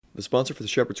The sponsor for the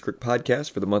Shepherd's Crook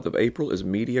podcast for the month of April is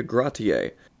Media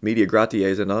Gratiae. Media Gratiae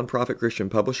is a nonprofit Christian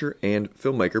publisher and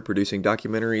filmmaker producing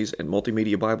documentaries and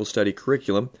multimedia Bible study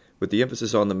curriculum with the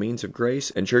emphasis on the means of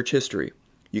grace and church history.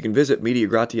 You can visit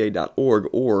MediaGratiae.org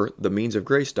or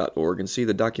themeansofgrace.org and see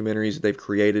the documentaries they've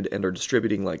created and are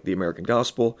distributing, like The American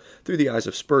Gospel, Through the Eyes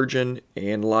of Spurgeon,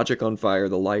 and Logic on Fire,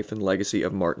 The Life and Legacy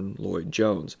of Martin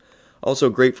Lloyd-Jones.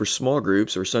 Also great for small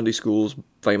groups or Sunday schools,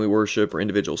 family worship, or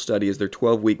individual study is their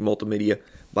 12-week multimedia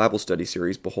Bible study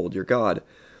series, Behold Your God.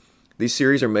 These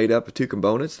series are made up of two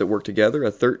components that work together,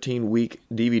 a 13-week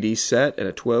DVD set and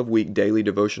a 12-week daily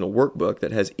devotional workbook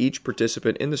that has each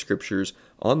participant in the Scriptures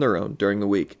on their own during the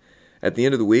week. At the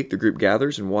end of the week, the group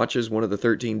gathers and watches one of the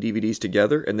 13 DVDs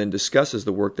together and then discusses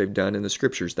the work they've done in the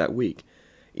Scriptures that week.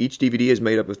 Each DVD is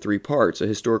made up of 3 parts: a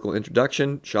historical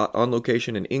introduction, shot on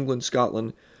location in England,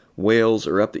 Scotland, Wales,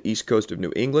 or up the east coast of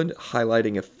New England,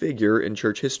 highlighting a figure in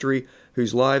church history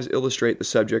whose lives illustrate the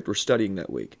subject we're studying that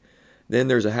week. Then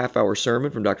there's a half-hour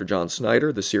sermon from Dr. John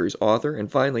Snyder, the series author, and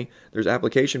finally, there's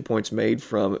application points made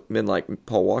from men like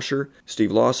Paul Washer,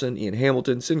 Steve Lawson, Ian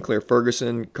Hamilton, Sinclair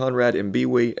Ferguson, Conrad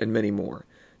Mbiwi, and many more.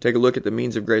 Take a look at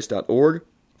themeansofgrace.org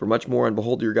for much more on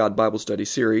Behold Your God Bible Study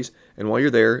series, and while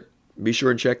you're there, be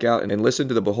sure and check out and listen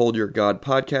to the Behold Your God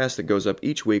podcast that goes up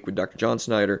each week with Dr. John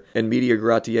Snyder and Media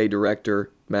Gratiae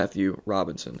director Matthew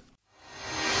Robinson.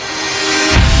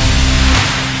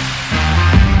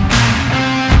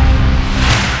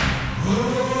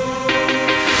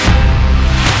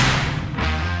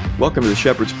 Welcome to the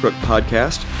Shepherd's Crook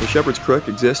podcast. The Shepherd's Crook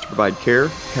exists to provide care,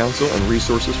 counsel, and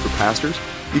resources for pastors.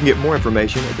 You can get more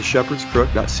information at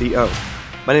theshepherdscrook.co.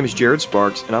 My name is Jared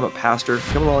Sparks, and I'm a pastor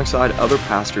coming alongside other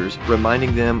pastors,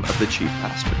 reminding them of the chief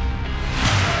pastor.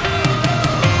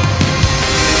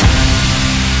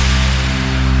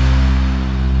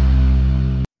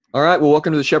 All right, well,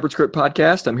 welcome to the Shepherd's Crook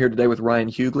podcast. I'm here today with Ryan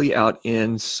Huguley out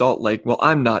in Salt Lake. Well,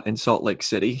 I'm not in Salt Lake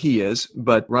City. He is.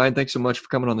 But Ryan, thanks so much for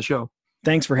coming on the show.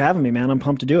 Thanks for having me, man. I'm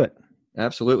pumped to do it.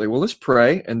 Absolutely. Well, let's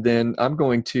pray, and then I'm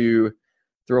going to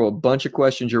throw a bunch of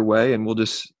questions your way, and we'll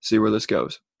just see where this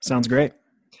goes. Sounds great.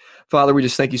 Father, we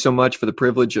just thank you so much for the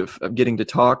privilege of getting to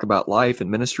talk about life and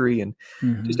ministry, and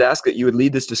just ask that you would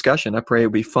lead this discussion. I pray it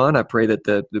would be fun. I pray that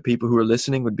the people who are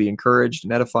listening would be encouraged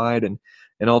and edified, and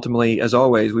ultimately, as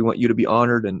always, we want you to be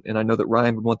honored, and I know that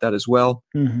Ryan would want that as well.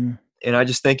 And I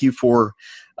just thank you for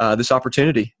this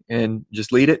opportunity, and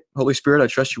just lead it. Holy Spirit, I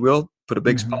trust you will. Put a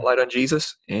big spotlight on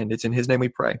Jesus, and it's in his name we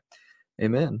pray.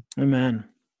 Amen. Amen.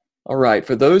 All right.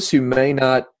 For those who may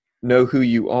not know who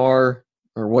you are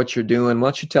or what you're doing, why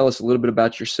don't you tell us a little bit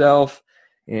about yourself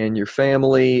and your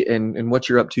family and what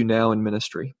you're up to now in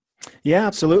ministry? Yeah,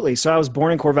 absolutely. So I was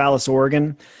born in Corvallis,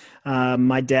 Oregon.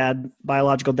 My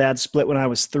biological dad split when I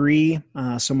was 3.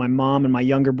 So my mom and my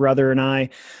younger brother and I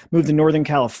moved to Northern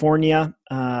California.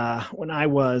 When I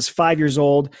was 5 years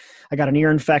old, I got an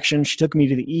ear infection. She took me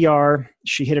to the ER.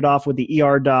 She hit it off with the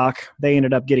ER doc. They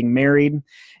ended up getting married.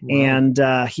 Wow.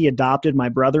 And he adopted my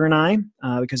brother and I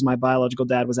because my biological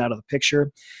dad was out of the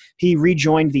picture. He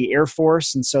rejoined the Air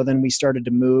Force, and so then we started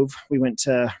to move. We went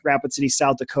to Rapid City,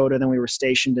 South Dakota. Then we were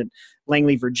stationed at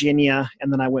Langley, Virginia,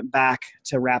 and then I went back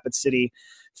to Rapid City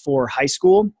for high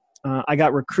school. I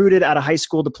got recruited out of high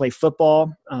school to play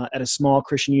football at a small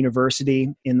Christian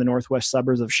university in the northwest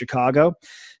suburbs of Chicago.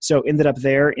 So ended up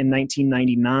there in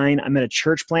 1999. I met a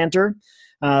church planter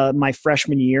my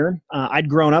freshman year. I'd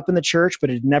grown up in the church, but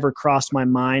it had never crossed my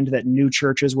mind that new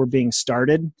churches were being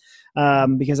started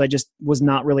because I just was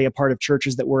not really a part of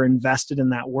churches that were invested in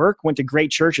that work. Went to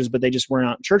great churches, but they just were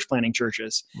not church planting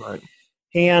churches. Right.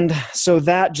 And so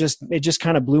it just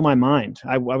kind of blew my mind.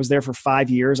 I was there for 5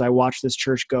 years. I watched this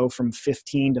church go from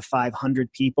 15 to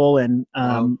 500 people, and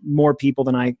more people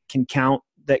than I can count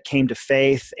that came to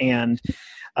faith. And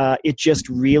it just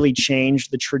really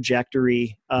changed the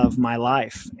trajectory of my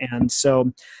life. And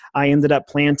so I ended up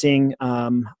planting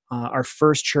our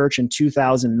first church in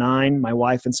 2009. My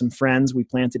wife and some friends, we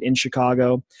planted in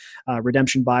Chicago,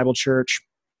 Redemption Bible Church.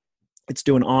 It's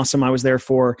doing awesome. I was there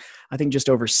for, I think, just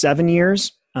over 7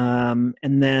 years, and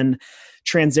then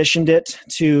transitioned it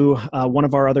to one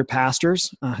of our other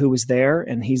pastors who was there,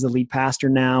 and he's the lead pastor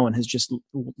now and has just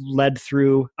led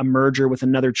through a merger with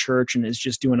another church and is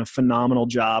just doing a phenomenal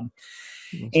job.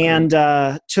 And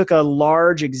took a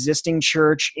large existing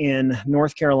church in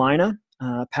North Carolina,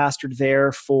 pastored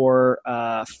there for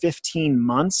 15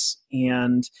 months,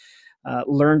 and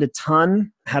learned a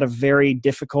ton, had a very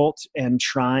difficult and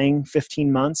trying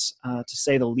 15 months, to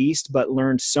say the least, but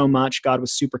learned so much. God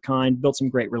was super kind, built some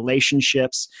great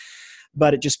relationships.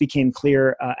 but it just became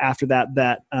clear after that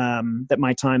that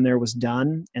my time there was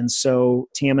done. And so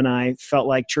Tam and I felt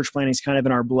like church planting is kind of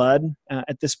in our blood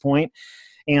at this point,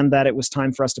 and that it was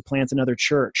time for us to plant another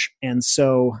church. And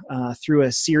so through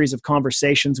a series of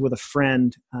conversations with a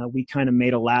friend, we kind of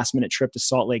made a last-minute trip to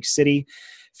Salt Lake City.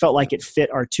 Felt like it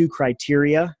fit our two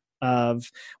criteria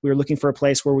of we were looking for a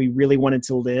place where we really wanted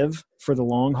to live for the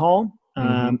long haul,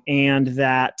 and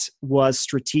that was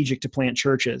strategic to plant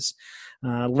churches.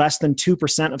 Less than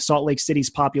 2% of Salt Lake City's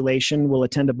population will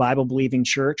attend a Bible-believing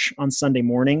church on Sunday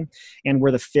morning, and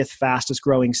we're the 5th fastest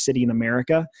growing city in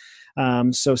America.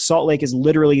 So Salt Lake is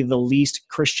literally the least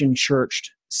Christian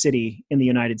churched city in the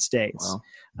United States.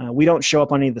 Wow. We don't show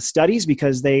up on any of the studies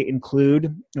because they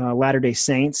include Latter-day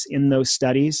Saints in those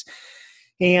studies.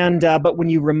 And but when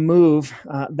you remove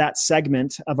that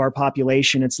segment of our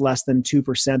population, it's less than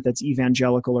 2% that's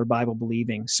evangelical or Bible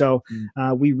believing. So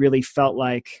we really felt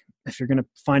like if you're going to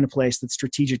find a place that's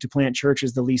strategic to plant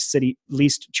churches, the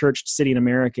least churched city in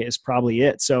America is probably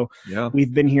it. So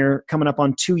we've been here coming up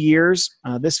on 2 years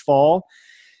this fall.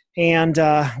 And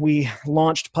we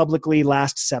launched publicly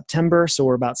last September. So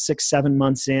we're about 6-7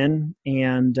 months in.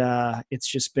 And it's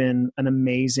just been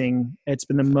it's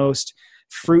been the most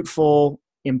fruitful,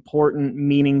 important,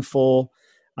 meaningful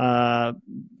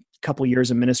couple years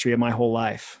of ministry of my whole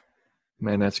life.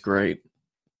 Man, that's great.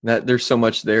 There's so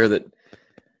much there that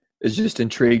is just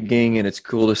intriguing, and it's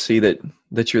cool to see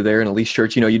that you're there in a least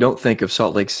church. You don't think of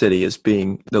Salt Lake City as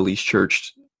being the least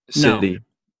churched city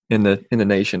in the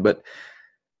nation, but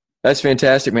that's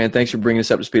fantastic, man. Thanks for bringing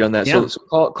us up to speed on that. Yeah.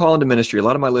 So call into ministry. A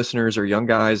lot of my listeners are young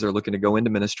guys that are looking to go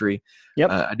into ministry. Yep.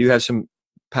 I do have some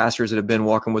pastors that have been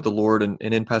walking with the Lord and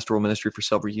in pastoral ministry for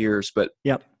several years, but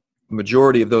the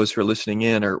majority of those who are listening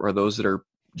in are those that are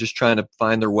just trying to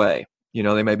find their way.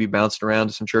 They may be bouncing around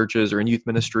to some churches or in youth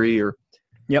ministry or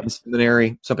in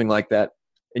seminary, something like that.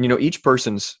 And, each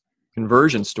person's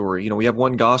conversion story, we have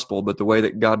one gospel, but the way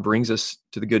that God brings us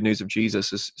to the good news of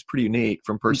Jesus is pretty unique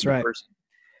from person to person.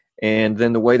 And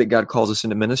then the way that God calls us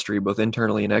into ministry, both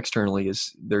internally and externally,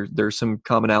 is there's some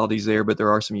commonalities there, but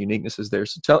there are some uniquenesses there.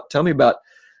 So tell me about,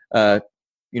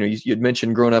 you had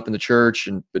mentioned growing up in the church,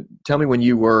 but tell me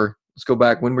let's go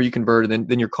back, when were you converted? And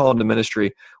then you're called into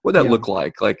ministry. What did that look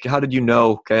like? Like, how did you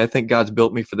know, okay, I think God's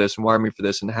built me for this and wired me for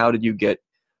this, and how did you get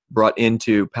brought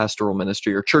into pastoral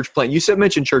ministry or church planting? You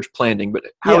mentioned church planting, but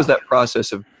how was that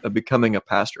process of becoming a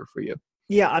pastor for you?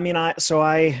 Yeah, I mean, I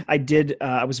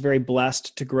was very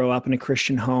blessed to grow up in a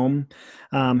Christian home,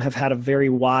 have had a very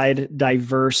wide,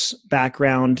 diverse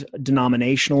background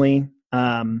denominationally.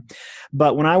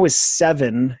 But when I was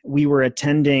 7, we were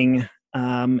attending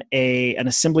an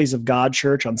Assemblies of God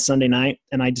church on Sunday night.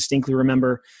 And I distinctly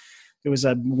remember it was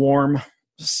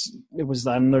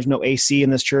there's no AC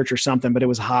in this church or something, but it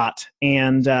was hot.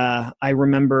 And I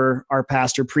remember our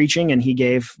pastor preaching, and he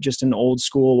gave just an old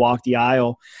school walk the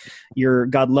aisle.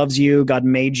 God loves you. God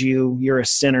made you. You're a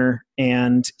sinner.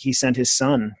 And he sent his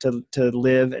son to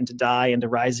live and to die and to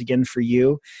rise again for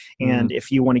you. And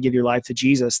if you want to give your life to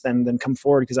Jesus, then come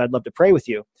forward, because I'd love to pray with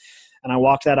you. And I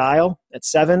walked that aisle at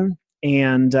 7,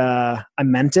 and I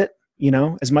meant it.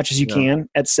 As much as you can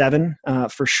at 7,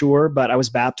 for sure. But I was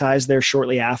baptized there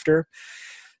shortly after.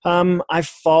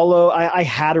 I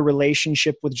had a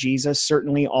relationship with Jesus,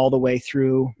 certainly all the way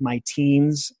through my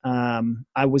teens. I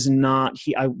would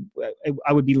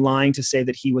be lying to say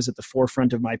that he was at the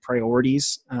forefront of my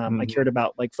priorities. I cared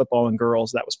about like football and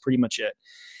girls. That was pretty much it.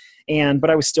 But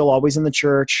I was still always in the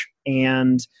church.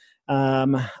 And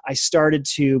I started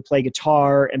to play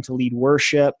guitar and to lead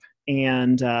worship,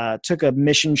 and took a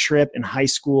mission trip in high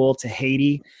school to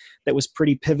Haiti that was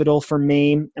pretty pivotal for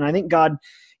me. And I think God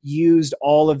used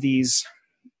all of these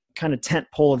kind of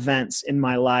tentpole events in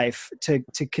my life to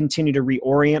continue to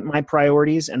reorient my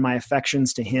priorities and my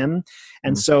affections to him.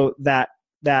 And so that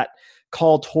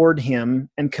call toward him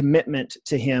and commitment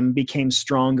to him became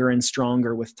stronger and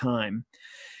stronger with time.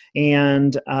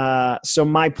 And so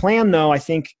my plan, though, I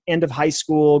think end of high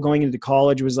school, going into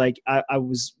college, was like I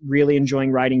was really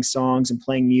enjoying writing songs and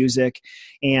playing music.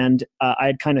 And I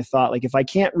had kind of thought, like, if I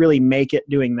can't really make it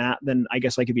doing that, then I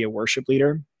guess I could be a worship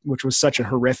leader, which was such a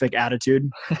horrific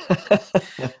attitude.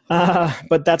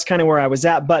 But that's kind of where I was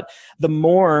at. But the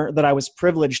more that I was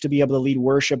privileged to be able to lead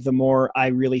worship, the more I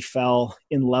really fell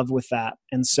in love with that.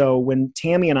 And so when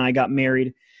Tammy and I got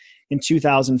married in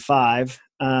 2005,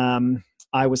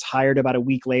 I was hired about a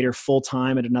week later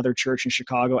full-time at another church in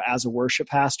Chicago as a worship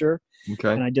pastor.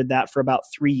 Okay. And I did that for about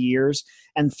 3 years.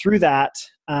 And through that,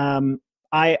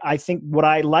 I think what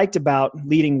I liked about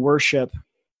leading worship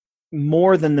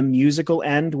more than the musical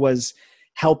end was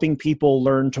helping people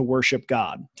learn to worship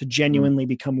God, to genuinely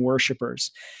become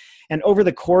worshipers. And over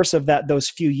the course of those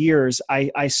few years,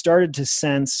 I started to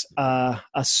sense a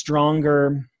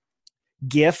stronger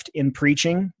gift in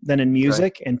preaching than in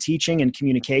music, and teaching and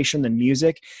communication than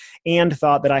music, and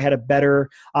thought that I had a better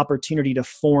opportunity to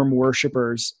form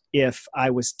worshipers if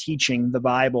I was teaching the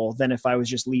Bible than if I was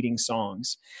just leading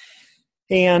songs.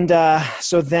 And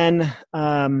so then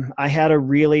I had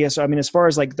as far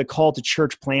as like the call to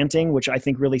church planting, which I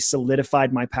think really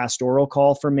solidified my pastoral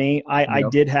call for me, I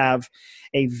did have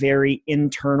a very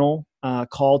internal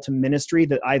call to ministry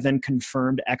that I then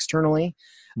confirmed externally.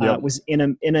 It was in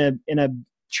a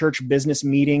church business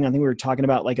meeting. I think we were talking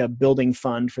about like a building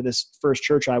fund for this first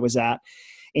church I was at.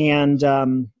 And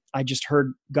I just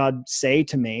heard God say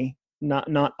to me,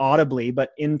 not audibly,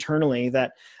 but internally,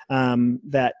 that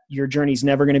your journey's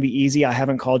never going to be easy. I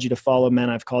haven't called you to follow men.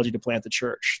 I've called you to plant the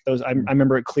church. I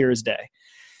remember it clear as day.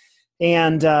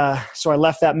 And so I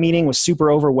left that meeting, was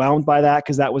super overwhelmed by that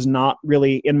because that was not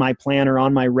really in my plan or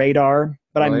on my radar.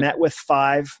 But I met with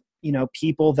 5,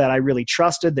 people that I really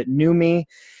trusted, that knew me,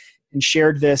 and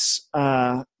shared this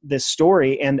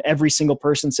story. And every single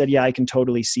person said, "Yeah, I can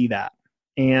totally see that."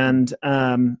 And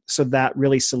so that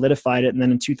really solidified it. And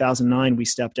then in 2009, we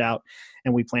stepped out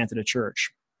and we planted a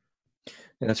church.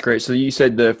 Yeah, that's great. So you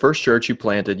said the first church you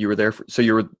planted, you were there. So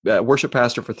you were worship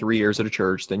pastor for 3 years at a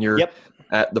church. Then you're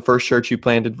at the first church you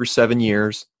planted for 7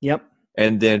 years. Yep.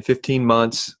 And then 15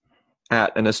 months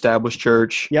at an established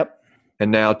church. Yep. And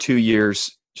now 2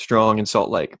 years strong in Salt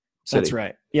Lake City. That's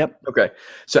right. Yep. Okay.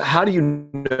 So how do you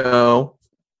know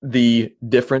the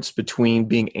difference between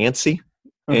being antsy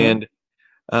and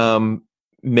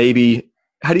maybe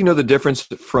how do you know the difference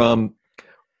from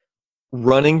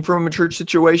running from a church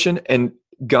situation and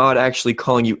God actually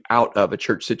calling you out of a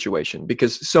church situation?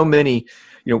 Because so many,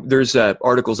 there's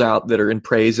articles out that are in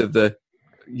praise of the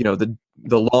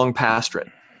long pastorate.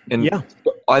 And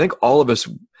I think all of us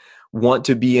want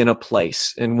to be in a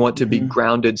place and want to be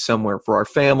grounded somewhere for our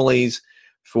families,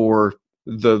 for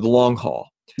the long haul.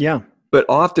 Yeah. But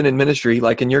often in ministry,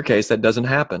 like in your case, that doesn't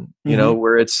happen,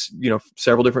 where it's,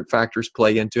 several different factors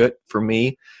play into it. For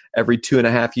me, every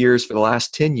 2.5 years for the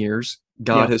last 10 years,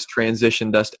 God has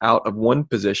transitioned us out of one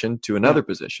position to another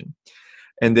position.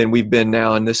 And then we've been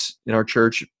now in our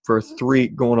church for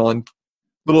going on a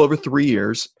little over 3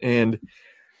 years. And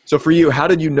so for you, how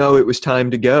did you know it was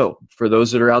time to go? For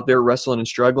those that are out there wrestling and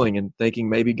struggling and thinking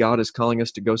maybe God is calling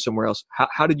us to go somewhere else,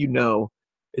 how did you know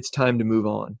it's time to move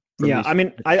on? Yeah, I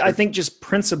mean, I think just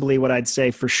principally what I'd say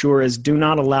for sure is do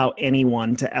not allow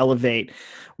anyone to elevate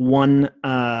one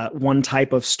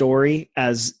type of story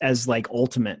as like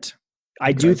ultimate.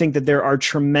 I do think that there are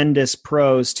tremendous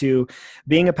pros to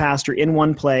being a pastor in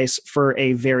one place for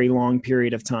a very long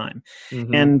period of time.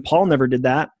 And Paul never did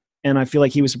that. And I feel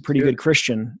like he was a pretty good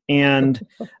Christian. And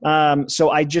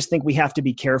so I just think we have to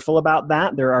be careful about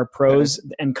that. There are pros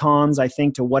and cons, I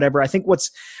think, to whatever. I think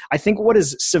what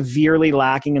is severely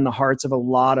lacking in the hearts of a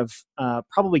lot of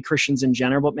probably Christians in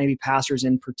general, but maybe pastors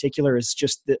in particular, is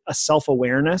just a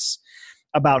self-awareness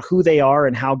about who they are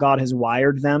and how God has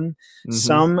wired them.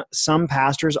 Some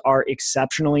pastors are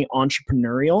exceptionally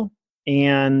entrepreneurial,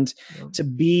 and to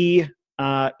be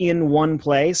in one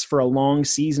place for a long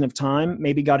season of time,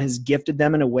 maybe God has gifted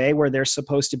them in a way where they're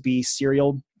supposed to be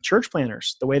serial church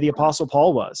planners, the way the Apostle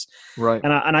Paul was. Right.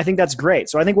 And I think that's great.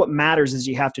 So I think what matters is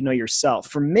you have to know yourself.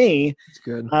 For me, that's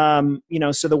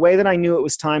good. So the way that I knew it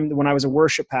was time when I was a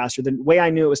worship pastor, the way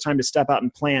I knew it was time to step out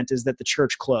and plant is that the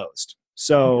church closed.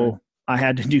 So I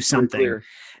had to do something.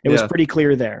 It was pretty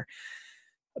clear there.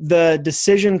 The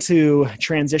decision to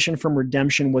transition from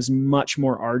redemption was much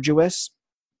more arduous.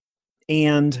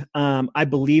 And I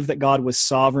believe that God was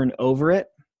sovereign over it,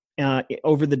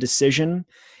 over the decision.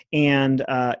 And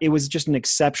it was just an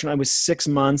exception. It was 6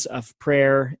 months of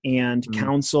prayer and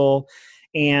counsel.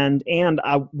 And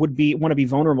I want to be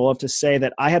vulnerable enough to say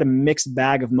that I had a mixed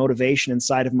bag of motivation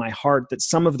inside of my heart, that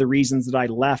some of the reasons that I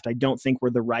left, I don't think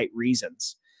were the right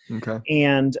reasons. Okay.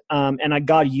 And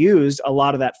God used a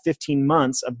lot of that 15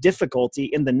 months of difficulty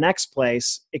in the next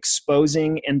place,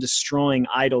 exposing and destroying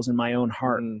idols in my own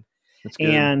heart.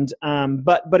 And,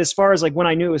 but as far as like when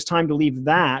I knew it was time to leave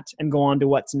that and go on to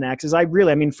what's next, is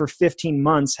for 15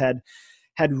 months had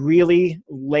really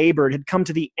labored, had come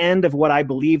to the end of what I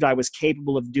believed I was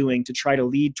capable of doing to try to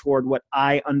lead toward what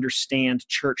I understand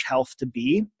church health to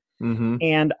be.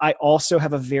 And I also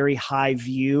have a very high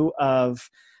view of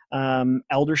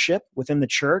eldership within the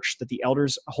church, that the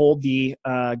elders hold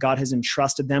God has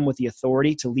entrusted them with the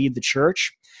authority to lead the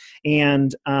church.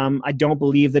 And I don't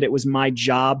believe that it was my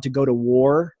job to go to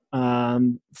war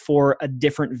for a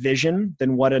different vision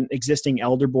than what an existing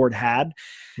elder board had.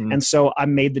 And so I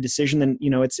made the decision that,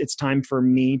 it's time for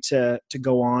me to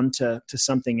go on to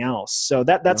something else. So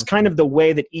that's kind of the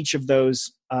way that each of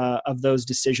those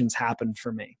decisions happened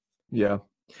for me. Yeah.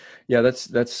 Yeah.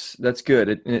 That's good.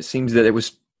 And it seems that it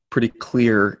was pretty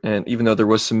clear. And even though there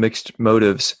was some mixed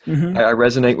motives, I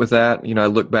resonate with that. I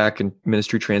look back in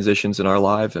ministry transitions in our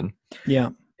life, and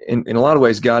in a lot of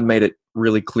ways, God made it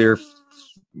really clear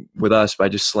with us by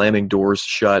just slamming doors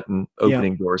shut and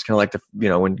opening doors. Kind of like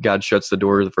when God shuts the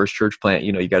door of the first church plant,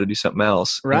 you got to do something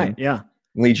else. Right. And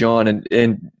lead you on.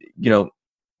 And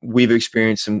we've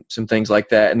experienced some things like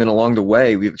that. And then along the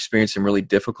way, we've experienced some really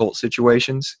difficult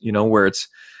situations, where it's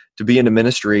to be in a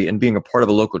ministry and being a part of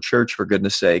a local church, for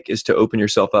goodness sake, is to open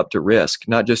yourself up to risk,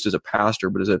 not just as a pastor,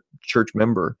 but as a church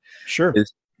member. Sure.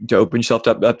 Is to open yourself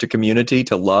up to community,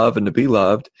 to love and to be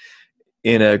loved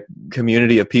in a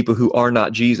community of people who are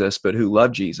not Jesus, but who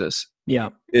love Jesus. Yeah.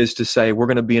 Is to say, we're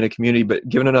going to be in a community, but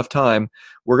given enough time,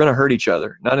 we're going to hurt each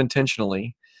other, not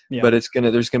intentionally, but there's going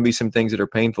to be some things that are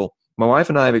painful. My wife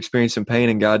and I have experienced some pain,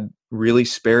 and God really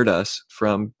spared us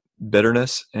from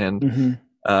bitterness and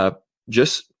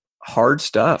just hard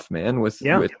stuff, man, with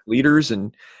leaders.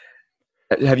 And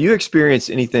have you experienced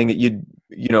anything that you'd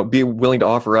be willing to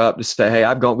offer up to say,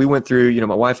 hey, we went through,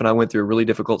 my wife and I went through a really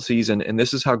difficult season, and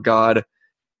this is how God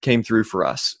came through for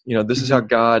us. This is how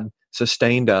God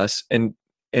sustained us. And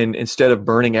instead of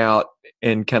burning out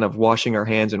and kind of washing our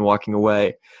hands and walking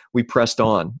away, we pressed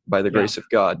on by the grace of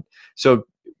God. So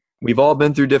we've all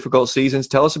been through difficult seasons.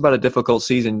 Tell us about a difficult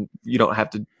season. You don't have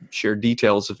to share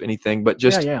details of anything, but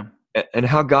just, and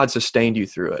how God sustained you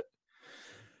through it.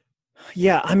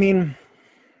 Yeah. I mean,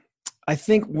 I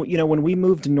think, when we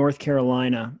moved to North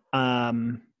Carolina,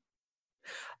 I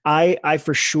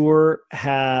for sure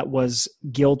was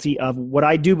guilty of what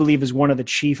I do believe is one of the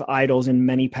chief idols in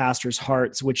many pastors'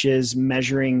 hearts, which is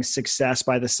measuring success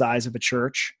by the size of a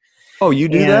church. Oh, you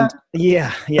do that?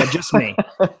 Yeah, just me.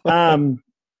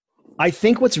 I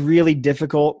think what's really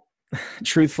difficult,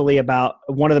 truthfully, about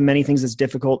one of the many things that's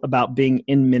difficult about being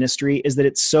in ministry is that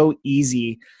it's so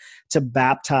easy to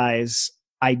baptize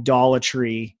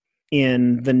idolatry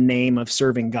in the name of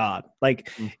serving God.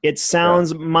 Like, it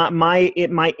sounds, my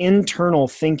internal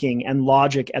thinking and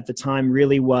logic at the time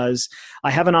really was, I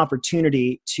have an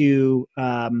opportunity to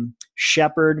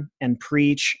shepherd and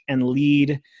preach and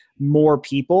lead more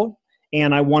people.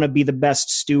 And I want to be the best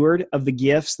steward of the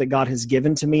gifts that God has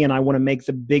given to me. And I want to make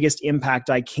the biggest impact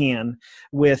I can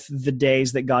with the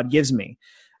days that God gives me.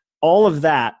 All of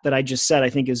that I just said, I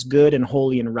think is good and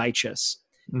holy and righteous.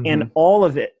 And all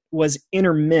of it was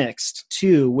intermixed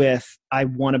too with, I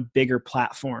want a bigger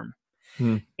platform.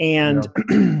 And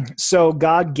so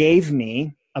God gave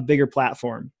me a bigger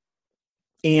platform.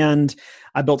 And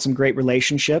I built some great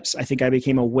relationships. I think I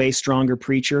became a way stronger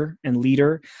preacher and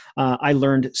leader. I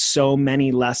learned so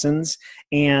many lessons,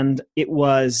 and it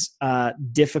was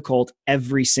difficult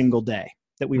every single day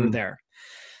that we were there.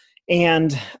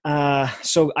 And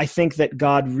so I think that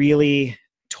God really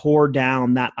tore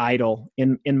down that idol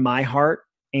in my heart.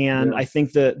 And I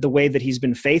think the way that he's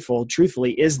been faithful,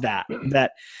 truthfully, is that,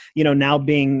 now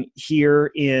being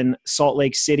here in Salt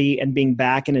Lake City and being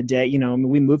back in a day,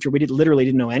 we moved here, we literally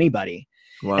didn't know anybody.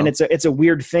 Wow. And it's a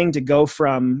weird thing to go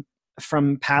from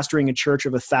pastoring a church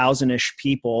of 1,000-ish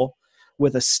people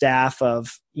with a staff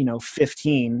of,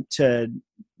 15 to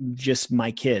just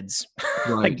my kids.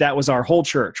 Right. Like, that was our whole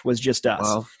church, was just us.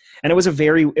 Wow. And it was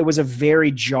a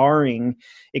very jarring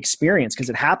experience, because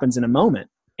it happens in a moment.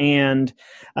 And,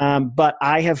 but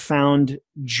I have found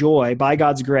joy, by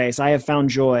God's grace, I have found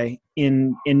joy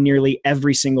in nearly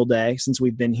every single day since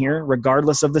we've been here,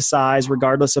 regardless of the size,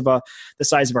 regardless of the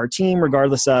size of our team,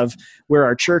 regardless of where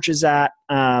our church is at,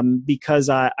 because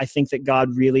I think that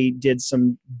God really did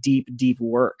some deep, deep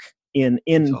work in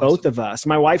both of us.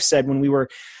 My wife said when we were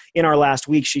in our last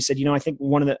week, she said, I think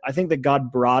that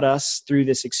God brought us through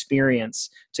this experience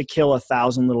to kill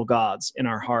 1,000 little gods in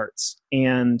our hearts.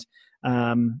 And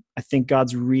I think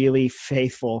God's really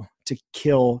faithful to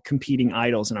kill competing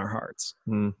idols in our hearts.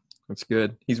 That's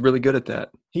good. He's really good at that.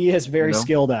 He is very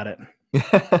skilled at it.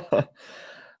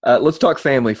 Let's talk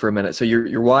family for a minute. So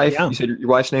your wife, you said your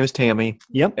wife's name is Tammy.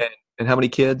 Yep. And how many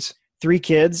kids? 3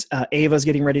 kids. Ava's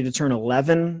getting ready to turn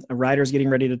 11. Ryder's getting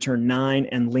ready to turn 9.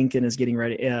 And Lincoln is getting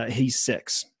ready. He's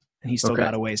 6. And he's still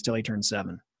got a ways till he turns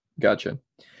 7. Gotcha.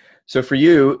 So for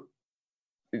you,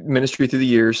 ministry through the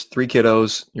years, 3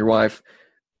 kiddos, your wife,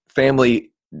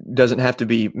 family doesn't have to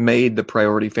be made the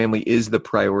priority. Family is the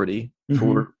priority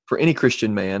for any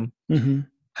Christian man.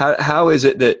 How is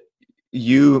it that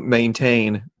you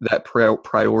maintain that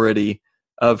priority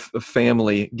of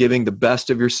family, giving the best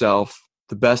of yourself,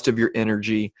 the best of your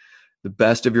energy, the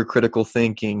best of your critical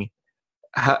thinking.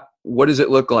 What does it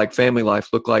look like, family life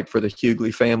look like for the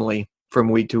Huguley family from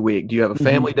week to week? Do you have a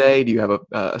family day? Do you have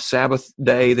a Sabbath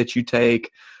day that you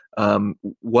take?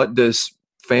 What does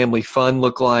family fun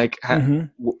look like?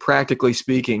 Practically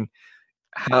speaking,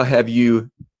 how have you,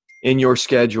 in your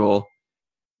schedule,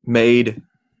 made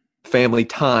family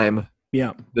time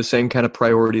the same kind of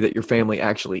priority that your family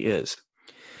actually is?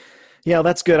 Yeah,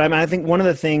 that's good. I mean, I think one of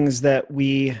the things that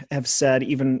we have said,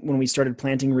 even when we started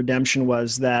planting Redemption,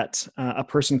 was that a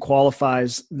person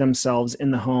qualifies themselves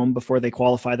in the home before they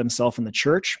qualify themselves in the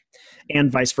church,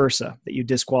 and vice versa, that you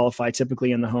disqualify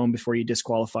typically in the home before you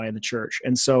disqualify in the church.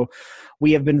 And so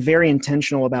we have been very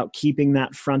intentional about keeping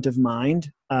that front of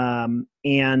mind.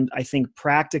 And I think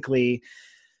practically,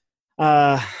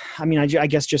 I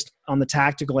guess just on the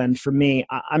tactical end for me,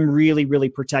 I'm really, really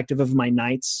protective of my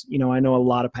nights. I know a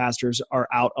lot of pastors are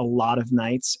out a lot of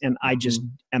nights, and I just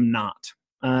am not.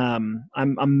 I'm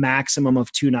a maximum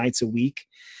of 2 nights a week.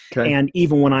 Okay. And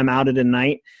even when I'm out at a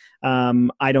night,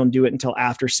 I don't do it until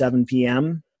after 7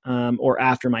 p.m. Or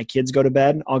after my kids go to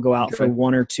bed. I'll go out for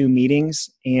 1 or 2 meetings.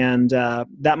 And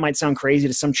that might sound crazy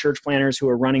to some church planners who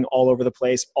are running all over the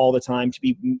place all the time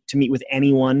to meet with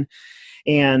anyone.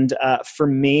 And for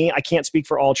me, I can't speak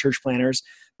for all church planners,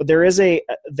 but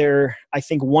I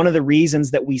think one of the reasons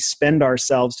that we spend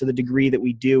ourselves to the degree that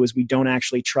we do is we don't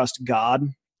actually trust God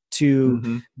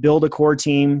to build a core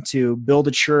team, to build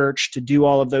a church, to do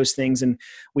all of those things. And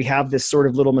we have this sort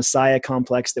of little Messiah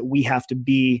complex that we have to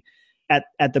be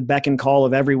at the beck and call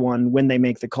of everyone when they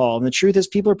make the call. And the truth is,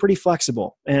 people are pretty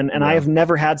flexible. And I have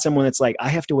never had someone that's like, I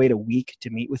have to wait a week to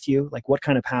meet with you. Like, what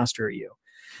kind of pastor are you?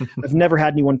 I've never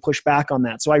had anyone push back on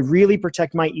that. So I really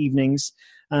protect my evenings.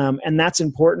 And that's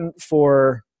important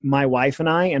for my wife and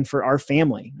I, and for our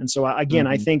family. And so again,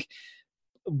 I think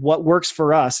what works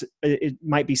for us, it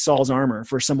might be Saul's armor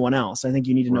for someone else. I think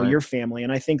you need to know your family.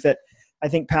 And I think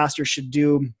pastors should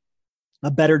do a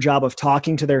better job of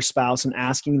talking to their spouse and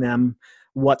asking them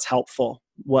what's helpful.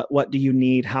 What do you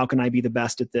need? How can I be the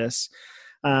best at this?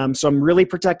 So I'm really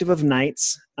protective of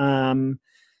nights.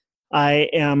 I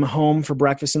am home for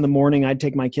breakfast in the morning. I'd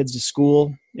take my kids to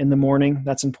school in the morning.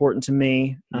 That's important to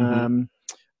me.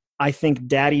 I think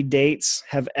daddy dates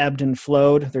have ebbed and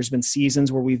flowed. There's been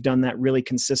seasons where we've done that really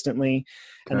consistently,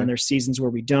 and then there's seasons where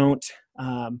we don't.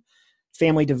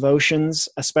 Family devotions,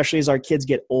 especially as our kids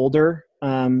get older,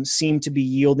 seem to be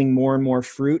yielding more and more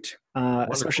fruit,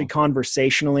 especially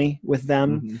conversationally with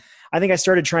them. I think I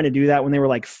started trying to do that when they were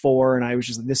like 4, and I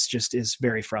was this just is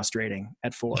very frustrating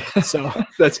at 4. So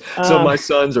so my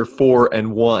sons are 4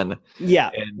 and 1. Yeah.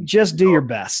 And just do your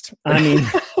best. I mean,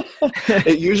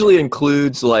 it usually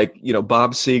includes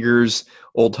Bob Seger's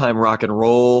old time rock and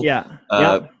roll. Yeah.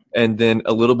 And then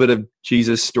a little bit of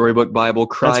Jesus Storybook Bible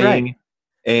crying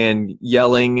and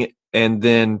yelling, and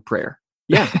then prayer.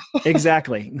 Yeah,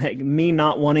 exactly. Like, me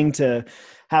not wanting to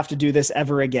have to do this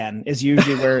ever again is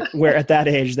usually where at that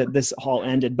age that this all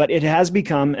ended. But it has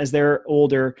become, as they're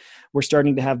older, we're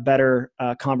starting to have better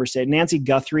conversation. Nancy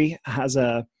Guthrie has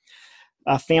a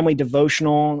family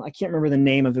devotional. I can't remember the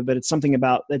name of it, but it's something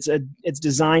about it's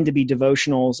designed to be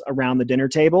devotionals around the dinner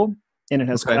table, and it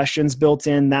has questions built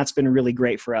in. That's been really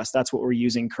great for us. That's what we're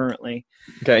using currently.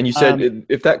 Okay, and you said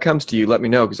if that comes to you, let me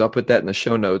know, because I'll put that in the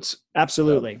show notes.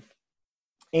 Absolutely.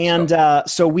 And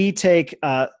so we take,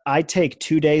 I take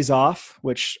 2 days off,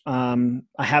 which I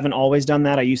haven't always done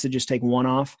that. I used to just take 1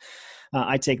 off.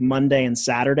 I take Monday and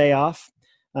Saturday off.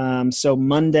 So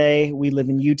Monday, we live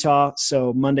in Utah.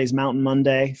 So Monday's Mountain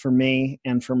Monday for me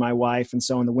and for my wife. And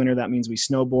so in the winter, that means we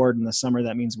snowboard. In the summer,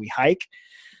 that means we hike.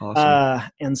 Awesome.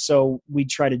 And so we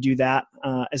try to do that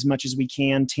as much as we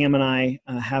can. Tam and I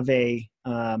have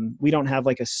we don't have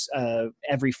like a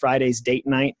every Friday's date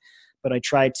night, but I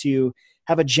try to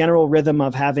have a general rhythm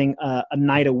of having a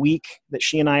night a week that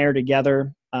she and I are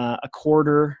together,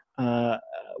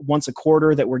 once a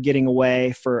quarter that we're getting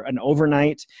away for an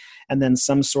overnight, and then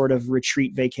some sort of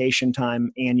retreat vacation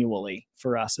time annually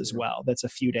for us as well. That's a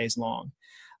few days long.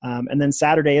 And then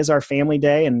Saturday is our family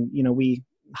day, and we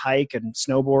hike and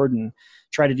snowboard and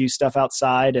try to do stuff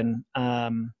outside. And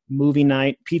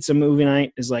pizza movie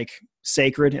night is like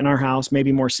sacred in our house,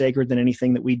 maybe more sacred than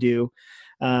anything that we do.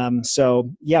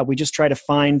 We just try to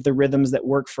find the rhythms that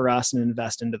work for us and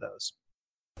invest into those.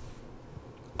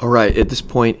 All right. At this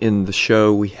point in the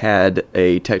show, we had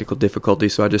a technical difficulty,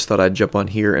 so I just thought I'd jump on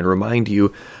here and remind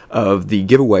you of the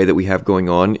giveaway that we have going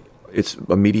on. It's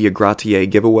a Media Gratiae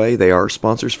giveaway. They are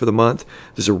sponsors for the month.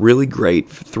 There's a really great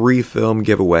 3-film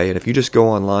giveaway, and if you just go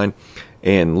online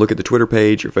and look at the Twitter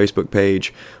page or Facebook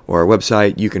page or our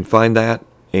website. You can find that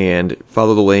and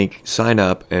follow the link, sign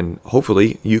up, and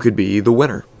hopefully you could be the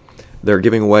winner. They're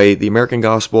giving away The American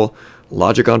Gospel,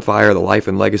 Logic on Fire, The Life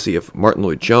and Legacy of Martin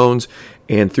Lloyd-Jones,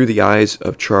 and Through the Eyes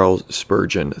of Charles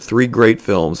Spurgeon. 3 great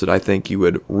films that I think you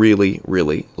would really,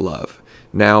 really love.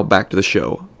 Now, back to the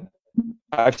show.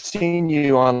 I've seen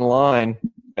you online,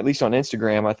 at least on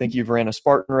Instagram. I think you've ran a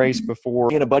Spartan race before.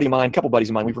 Me and a couple buddies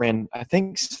of mine, we've ran, I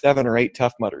think, 7 or 8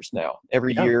 Tough Mudders now.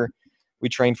 Every year we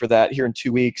train for that. Here in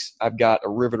 2 weeks, I've got a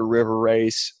River to River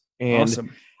race. And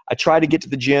awesome. I try to get to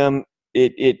the gym.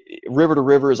 It River to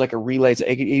River is like a relay. It's an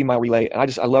 80-mile relay.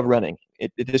 And I love running.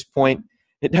 At this point,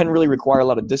 it doesn't really require a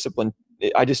lot of discipline.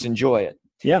 I just enjoy it.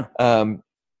 Yeah.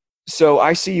 So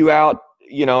I see you out,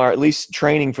 or at least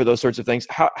training for those sorts of things.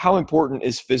 How important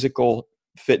is physical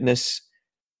fitness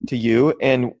to you,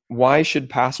 and why should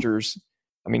pastors,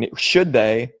 should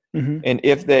they, and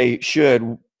if they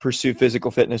should pursue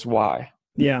physical fitness, why?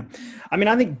 Yeah.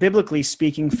 I think biblically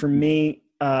speaking, for me,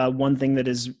 one thing that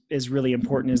is really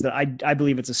important is that I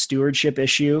believe it's a stewardship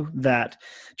issue, that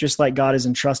just like God has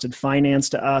entrusted finance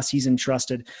to us, he's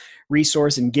entrusted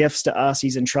resource and gifts to us,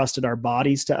 he's entrusted our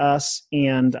bodies to us.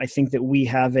 And I think that we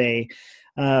have a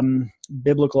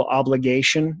biblical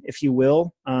obligation, if you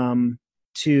will,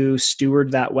 to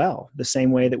steward that well, the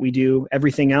same way that we do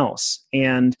everything else.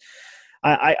 And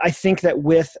I think that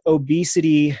with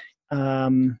obesity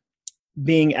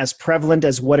being as prevalent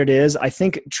as what it is, I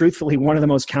think truthfully, one of the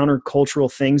most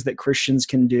countercultural things that Christians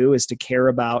can do is to care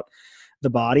about the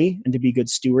body and to be good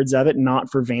stewards of it,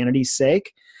 not for vanity's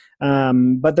sake.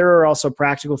 But there are also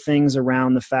practical things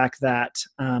around the fact that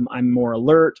I'm more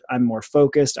alert, I'm more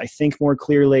focused, I think more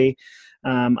clearly,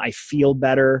 I feel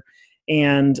better.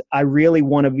 And I really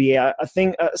want to be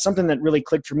something that really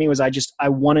clicked for me was I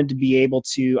wanted to be able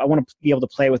to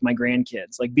play with my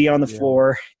grandkids, like be on the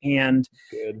floor and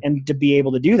to be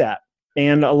able to do that.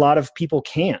 And a lot of people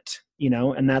can't,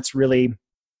 and that's really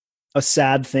a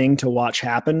sad thing to watch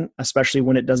happen, especially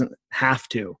when it doesn't have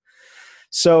to.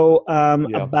 So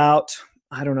about,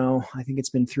 I don't know, I think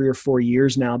it's been 3 or 4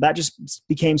 years now, that just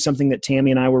became something that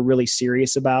Tammy and I were really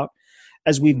serious about.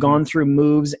 As we've gone through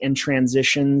moves and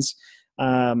transitions,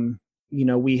 we've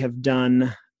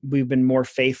been more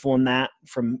faithful in that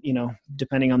from,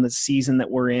 depending on the season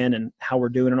that we're in and how we're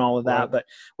doing and all of that, right. But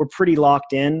we're pretty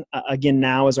locked in again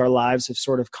now as our lives have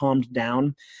sort of calmed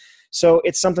down. So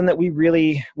it's something that we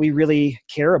really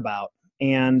care about,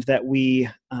 and that we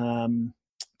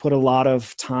put a lot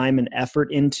of time and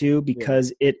effort into,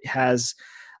 because it has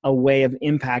a way of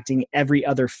impacting every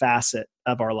other facet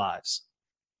of our lives.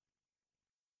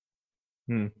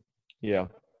 Yeah.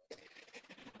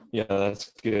 Yeah,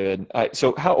 that's good.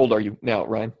 So how old are you now,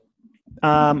 Ryan?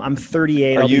 I'm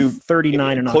 38. I'll be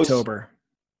 39 in October.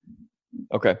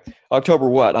 Okay. October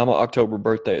what? I'm an October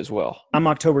birthday as well. I'm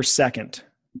October 2nd.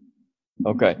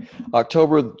 Okay.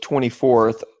 October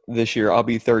 24th this year, I'll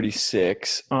be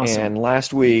 36. Awesome. And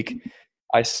last week,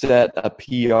 I set a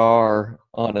PR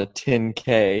on a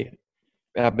 10K.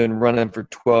 I've been running for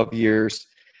 12 years.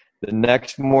 The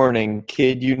next morning,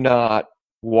 kid you not,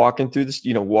 walking through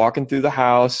the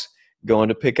house, going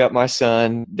to pick up my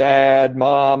son. Dad,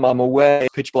 Mom, I'm away.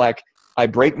 Pitch black. I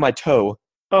break my toe.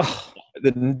 Oh.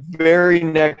 The very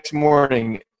next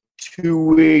morning, 2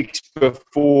 weeks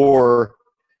before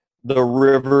the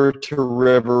River to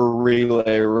River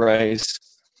relay race.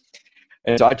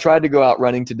 And so I tried to go out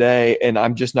running today, and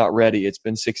I'm just not ready. It's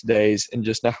been 6 days and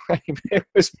just not ready. It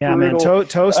was brutal. Man,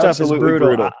 toe stuff is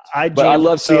brutal. But I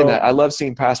love seeing that. I love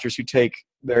seeing pastors who take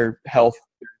their health.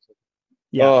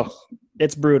 Yeah,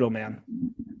 it's brutal, man.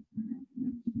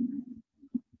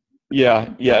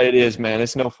 Yeah, it is, man.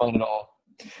 It's no fun at all.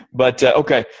 But,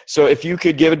 okay, so if you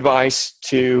could give advice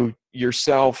to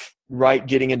yourself, right,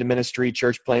 getting into ministry,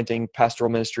 church planting, pastoral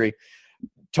ministry,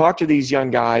 talk to these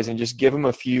young guys and just give them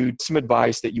some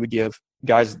advice that you would give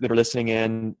guys that are listening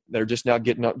in, that are just now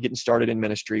getting started in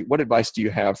ministry. What advice do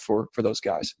you have for those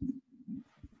guys?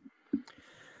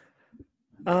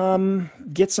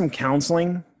 Get some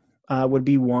counseling would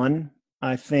be one.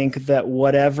 I think that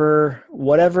whatever,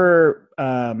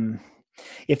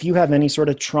 if you have any sort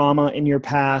of trauma in your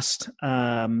past,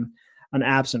 an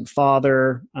absent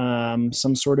father,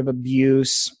 some sort of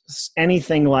abuse,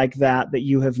 anything like that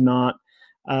you have not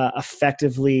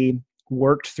effectively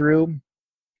worked through,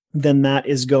 then that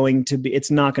is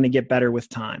it's not going to get better with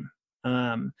time.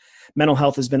 Mental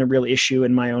health has been a real issue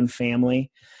in my own family,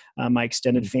 my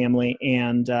extended family.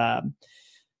 And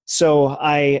so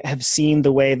I have seen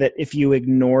the way that if you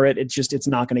ignore it, it's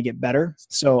not going to get better.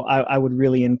 So I would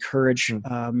really encourage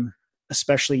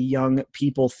especially young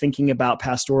people thinking about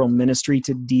pastoral ministry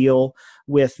to deal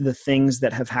with the things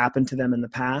that have happened to them in the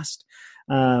past.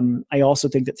 I also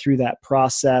think that through that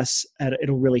process,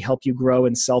 it'll really help you grow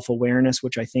in self-awareness,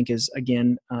 which I think is,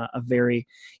 again, a very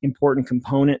important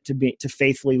component to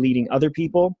faithfully leading other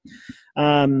people.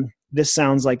 This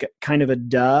sounds like kind of a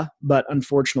duh, but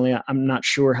unfortunately, I'm not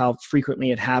sure how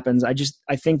frequently it happens.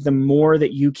 I think the more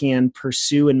that you can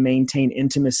pursue and maintain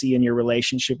intimacy in your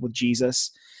relationship with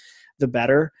Jesus, the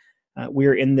better.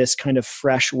 We're in this kind of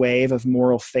fresh wave of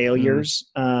moral failures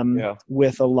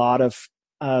with a lot of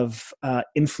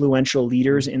influential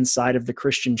leaders inside of the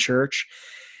Christian church.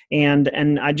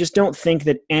 And I just don't think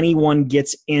that anyone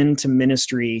gets into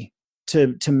ministry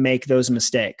to make those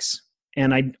mistakes.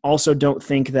 And I also don't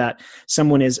think that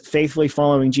someone is faithfully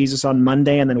following Jesus on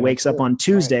Monday and then wakes up on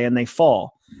Tuesday and they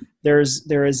fall. There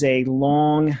is a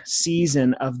long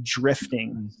season of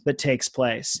drifting that takes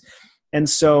place. And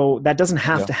so that doesn't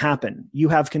have to happen. You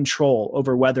have control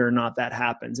over whether or not that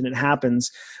happens. And it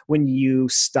happens when you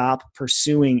stop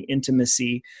pursuing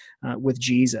intimacy with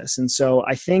Jesus. And so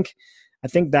I think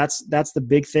that's the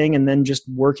big thing. And then just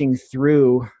working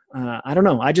through, I don't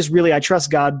know. I trust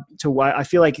God why I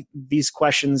feel like these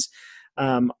questions,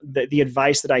 the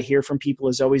advice that I hear from people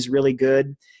is always really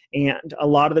good. And a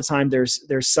lot of the time there's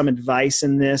some advice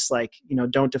in this, like,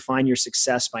 don't define your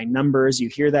success by numbers. You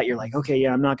hear that, you're like, okay,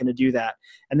 yeah, I'm not going to do that.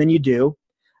 And then you do.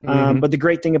 But the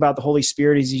great thing about the Holy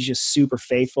Spirit is he's just super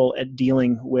faithful at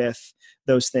dealing with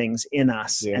those things in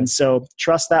us. Yeah. And so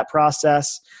trust that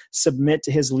process, submit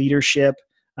to his leadership,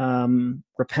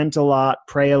 repent a lot,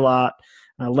 pray a lot,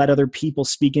 let other people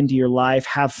speak into your life,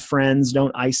 have friends,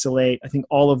 don't isolate. I think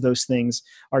all of those things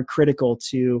are critical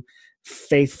to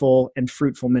faithful and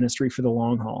fruitful ministry for the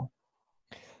long haul.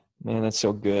 Man, that's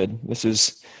so good. This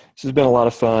has been a lot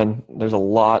of fun. There's a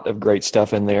lot of great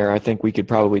stuff in there. I think we could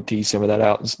probably tease some of that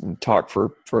out and talk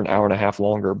for an hour and a half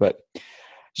longer, but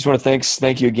just want to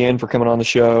thank you again for coming on the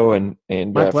show and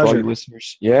for all your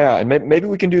listeners. Yeah. And maybe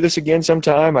we can do this again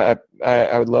sometime. I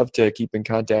would love to keep in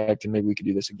contact and maybe we could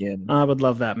do this again. I would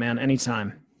love that, man.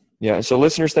 Anytime. Yeah. So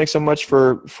listeners, thanks so much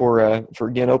for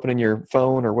again, opening your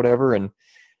phone or whatever and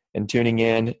tuning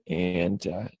in, and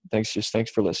thanks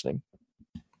for listening.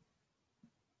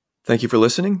 Thank you for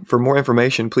listening. For more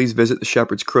information, please visit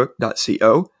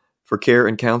theshepherdscrook.co. For care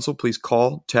and counsel, please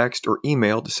call, text, or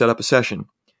email to set up a session.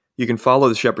 You can follow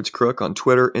The Shepherd's Crook on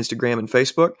Twitter, Instagram, and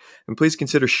Facebook, and please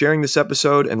consider sharing this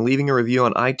episode and leaving a review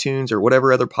on iTunes or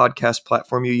whatever other podcast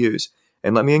platform you use.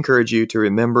 And let me encourage you to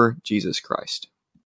remember Jesus Christ.